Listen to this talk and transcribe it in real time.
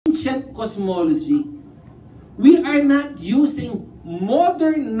ancient cosmology. We are not using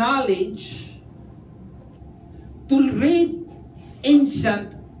modern knowledge to read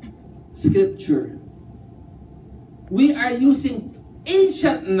ancient scripture. We are using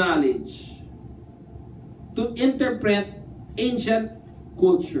ancient knowledge to interpret ancient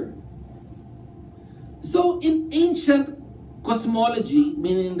culture. So in ancient cosmology,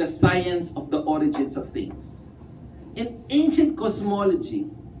 meaning the science of the origins of things, in ancient cosmology,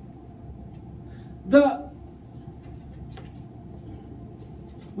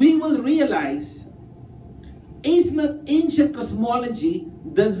 we will realize ancient cosmology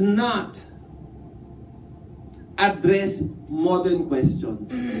does not address modern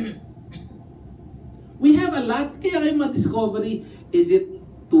questions. We have a lot, kaya kayo ma-discovery, is it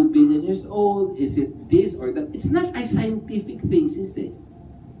 2 billion years old? Is it this or that? It's not a scientific thesis eh.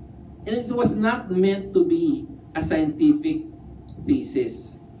 And it was not meant to be a scientific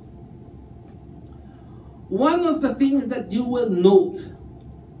thesis. One of the things that you will note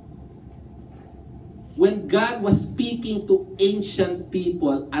when God was speaking to ancient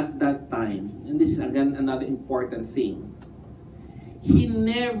people at that time, and this is again another important thing, He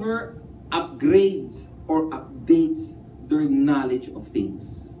never upgrades or updates their knowledge of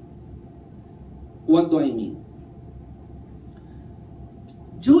things. What do I mean?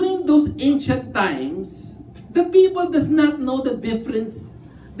 During those ancient times, the people does not know the difference.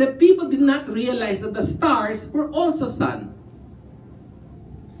 The people did not realize that the stars were also sun.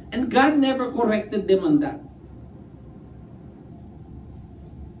 And God never corrected them on that.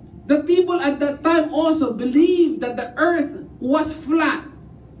 The people at that time also believed that the earth was flat.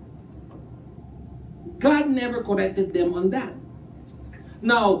 God never corrected them on that.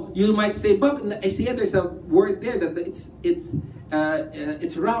 Now, you might say, but I see there's a word there that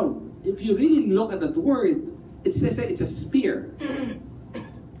it's round. If you really look at that word, it says it's a spear.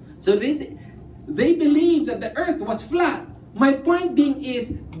 So they believed that the earth was flat. My point being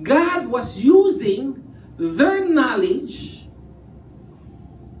is, God was using their knowledge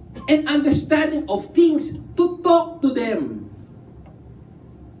and understanding of things to talk to them.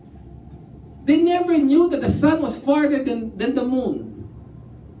 They never knew that the sun was farther than the moon.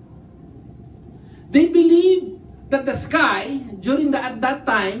 They believed that the sky, at that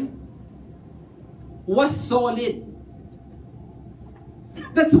time, was solid.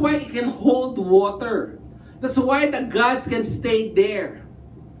 That's why it can hold water. That's why the gods can stay there.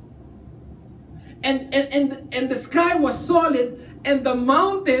 And the sky was solid, and the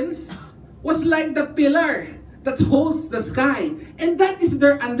mountains was like the pillar that holds the sky. And that is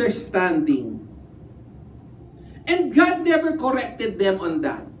their understanding. And God never corrected them on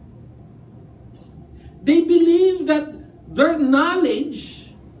that. They believe that their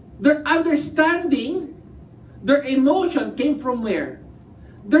knowledge, their understanding, their emotion came from where?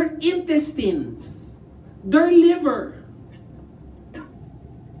 Their intestines, their liver.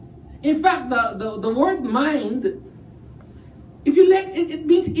 In fact, the word mind, if you like, it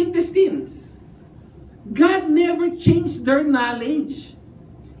means intestines. God never changed their knowledge.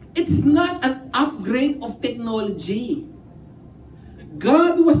 It's not an upgrade of technology.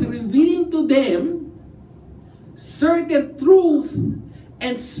 God was revealing to them certain truth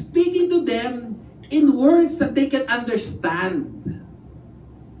and speaking to them in words that they can understand.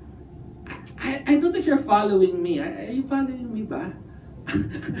 I don't know if you're following me. Are you following me ba?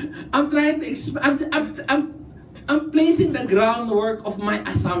 I'm trying to I'm placing the groundwork of my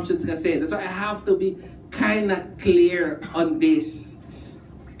assumptions kasi. That's why I have to be kind of clear on this.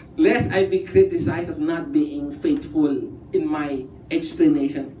 Lest I be criticized of not being faithful in my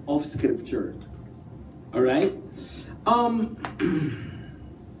explanation of Scripture. Alright?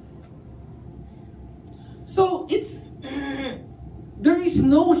 So, there is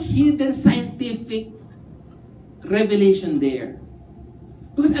no hidden scientific revelation there.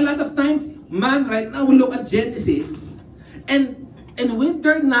 Because a lot of times, man right now will look at Genesis, and with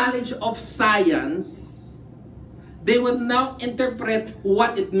their knowledge of science, they will now interpret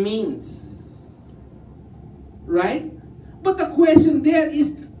what it means. Right? But the question there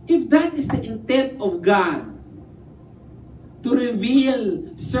is, if that is the intent of God, to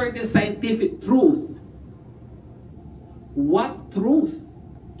reveal certain scientific truth, what truth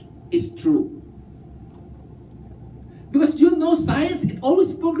is true? Because you know science, it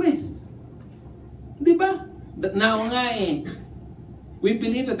always progress. Diba? Now nga we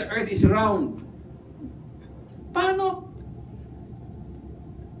believe that the earth is round. Paano?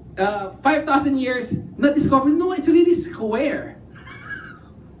 5,000 years, na-discover, no, it's really square.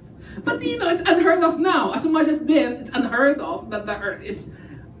 But you know, it's unheard of now. As much as then, it's unheard of that the earth is.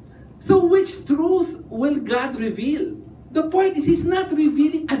 So which truth will God reveal? The point is, He's not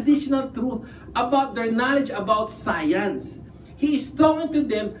revealing additional foundational truth about their knowledge about science. He is talking to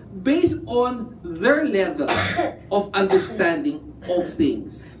them based on their level of understanding of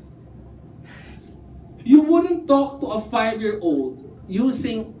things. You wouldn't talk to a 5-year-old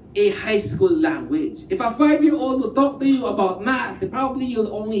using a high school language. If a 5-year-old will talk to you about math, probably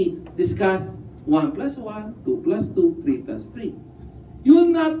you'll only discuss 1 plus 1, 2 plus 2, 3 plus 3. You will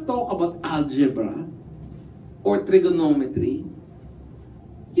not talk about algebra or trigonometry.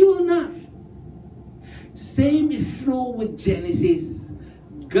 You will not. Same is true with Genesis.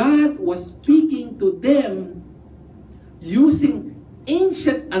 God was speaking to them using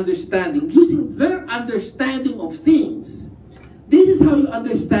ancient understanding, using their understanding of things. This is how you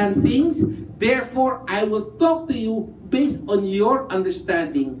understand things. Therefore, I will talk to you based on your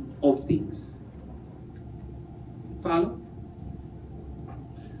understanding of things. Follow?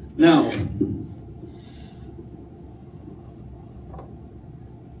 Now,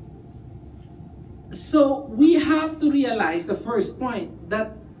 so we have to realize the first point,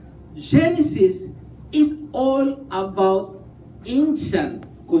 that Genesis is all about ancient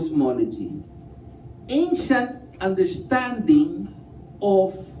cosmology, ancient understanding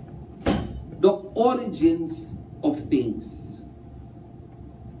of the origins of things.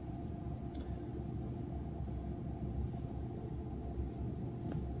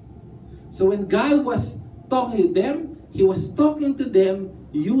 So when God was talking to them, He was talking to them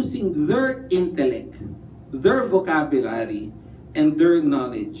using their intellect, their vocabulary, and their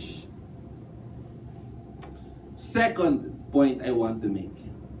knowledge. Second point I want to make.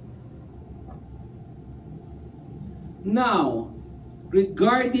 Now,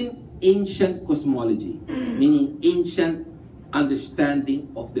 regarding ancient cosmology, meaning ancient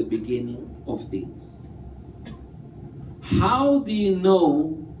understanding of the beginning of things. How do you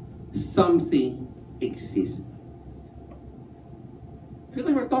know something exists?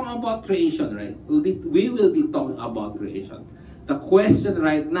 Because we're talking about creation, right? We will be talking about creation. The question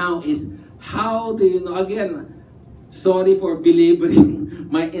right now is, how do you know? Again, sorry for belaboring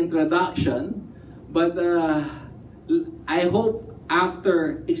my introduction, but I hope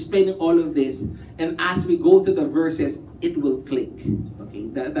after explaining all of this, and as we go to the verses, it will click. Okay,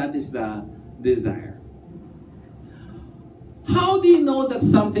 that is the desire. How do you know that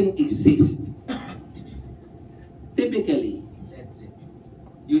something exists? Typically,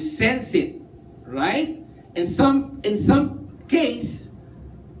 you sense it, right? In some case,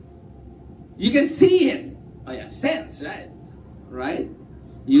 you can see it. Oh yeah, sense, right? Right?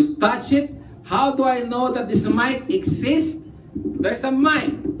 You touch it. How do I know that this might exist? There's a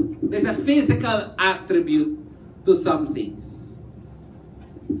might. There's a physical attribute to some things.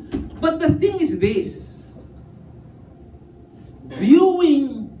 But the thing is this: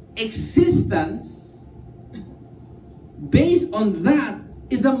 viewing existence based on that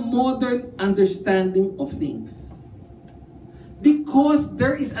is a modern understanding of things. Because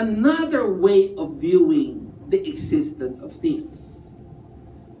there is another way of viewing the existence of things.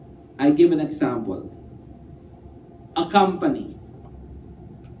 I give an example. A company.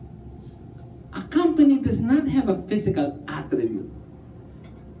 A company does not have a physical attribute.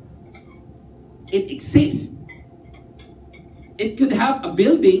 It exists. It could have a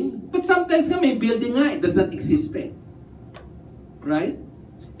building, but sometimes may building it does not exist. Right?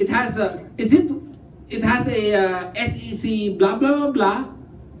 It has a SEC blah blah blah blah,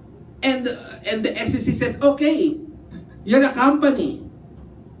 and the SEC says, okay, you're a company.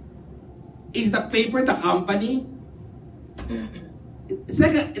 Is the paper the company? It's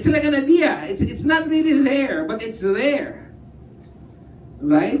like an idea. It's not really there, but it's there.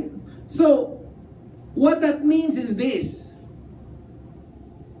 Right? So what that means is this: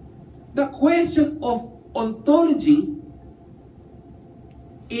 the question of ontology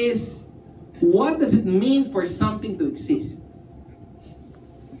is, what does it mean for something to exist?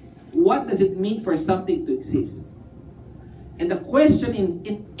 What does it mean for something to exist? And the question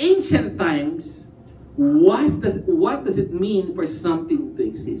in ancient times was, what does it mean for something to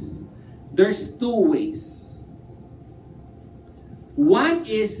exist? There's two ways. One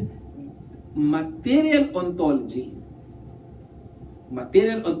is material ontology.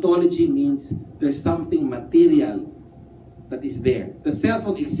 Material ontology means there's something material that is there. The cell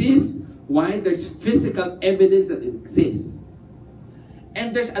phone exists. Why? There's physical evidence that it exists.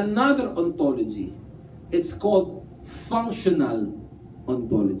 And there's another ontology. It's called functional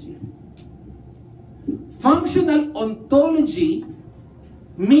ontology. Functional ontology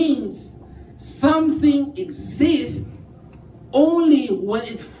means something exists only when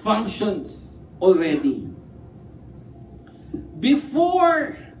it functions already.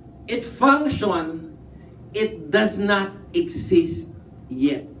 Before it functions, it does not exist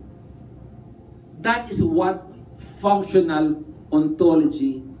yet. That is what functional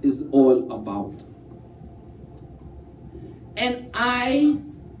ontology is all about. And I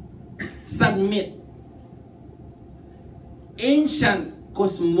submit ancient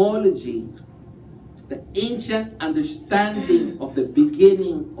cosmology, the ancient understanding of the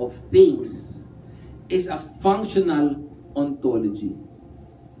beginning of things, is a functional ontology.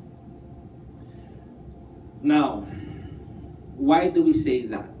 Now, why do we say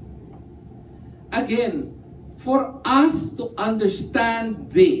that? Again, for us to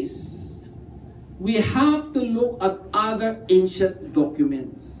understand this, we have to look at other ancient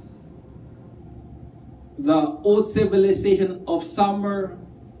documents. The old civilization of Sumer,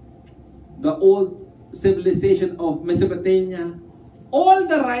 the old civilization of Mesopotamia, all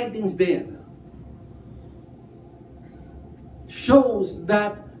the writings there shows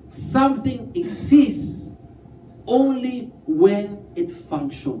that something exists only when it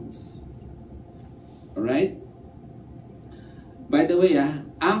functions. Alright? By the way,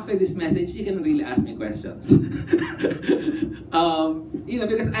 after this message, you can really ask me questions.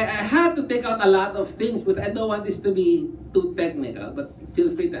 Because I had to take out a lot of things because I don't want this to be too technical, but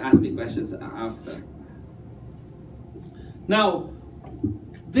feel free to ask me questions after. Now,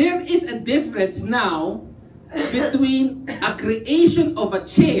 there is a difference now between a creation of a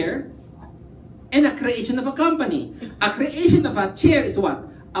chair and a creation of a company. A creation of a chair is what?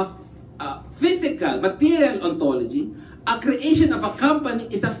 A physical, material ontology. A creation of a company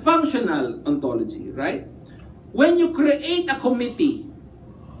is a functional ontology, right? When you create a committee,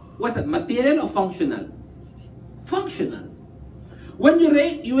 what's that? Material or functional? Functional.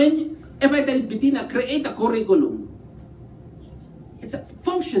 If I tell Bettina, create a curriculum, it's a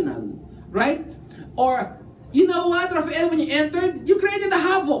functional, right? Or, you know what, Rafael, when you entered, you created a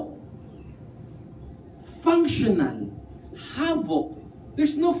havoc. Functional. Havoc.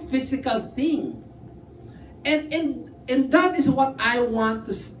 There's no physical thing. And that is what I want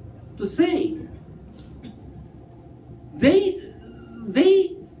to say.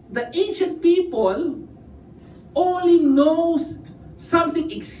 The ancient people only knows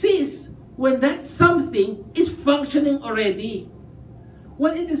something exists when that something is functioning already.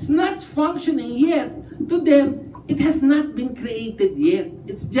 When it is not functioning yet, to them, it has not been created yet.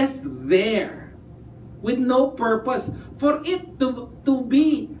 It's just there with no purpose. For it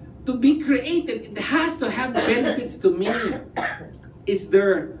to be created, it has to have benefits to me. Is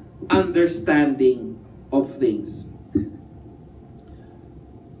their understanding of things.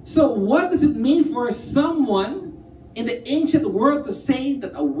 So what does it mean for someone in the ancient world to say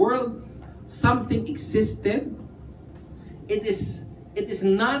that a world, something existed? It is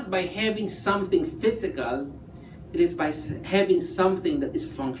not by having something physical, it is by having something that is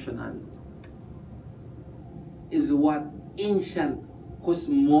functional. Is what ancient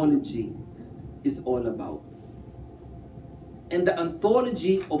cosmology is all about. And the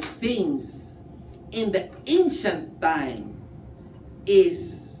ontology of things in the ancient time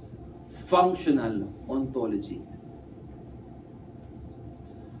is functional ontology.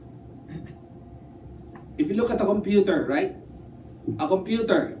 If you look at a computer, right? A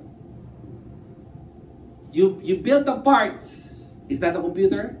computer. You build the parts. Is that a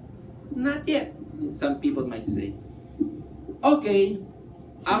computer? Not yet. Some people might say. Okay,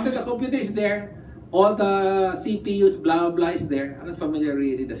 after the computer is there, all the CPUs, blah, blah, is there. I'm not familiar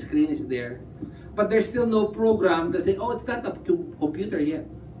really. The screen is there. But there's still no program that say, oh, it's not a computer yet.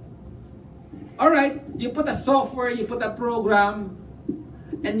 All right, you put a software, you put a program,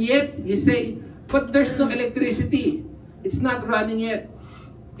 and yet you say, but there's no electricity. It's not running yet.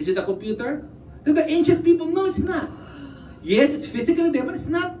 Is it a computer? To the ancient people, no, it's not. Yes, it's physically there, but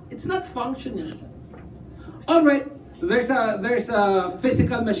it's not functioning. All right, there's a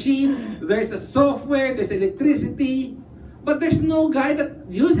physical machine, there's a software, there's electricity, but there's no guy that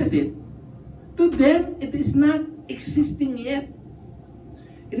uses it. To them, it is not existing yet.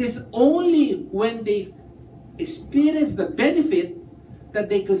 It is only when they experience the benefit that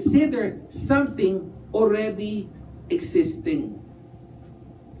they consider something already existing.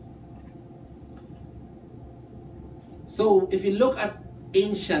 So if you look at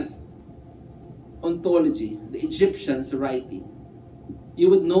ancient ontology, the Egyptians writing, you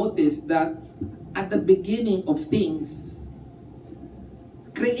would notice that at the beginning of things,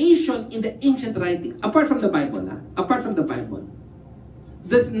 creation in the ancient writings, apart from the Bible,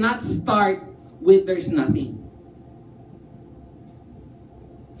 does not start with there's nothing.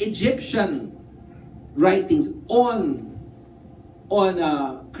 Egyptian writings on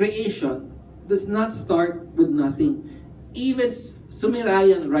creation does not start with nothing. Even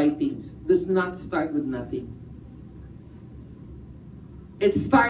Sumerian writings does not start with nothing. It starts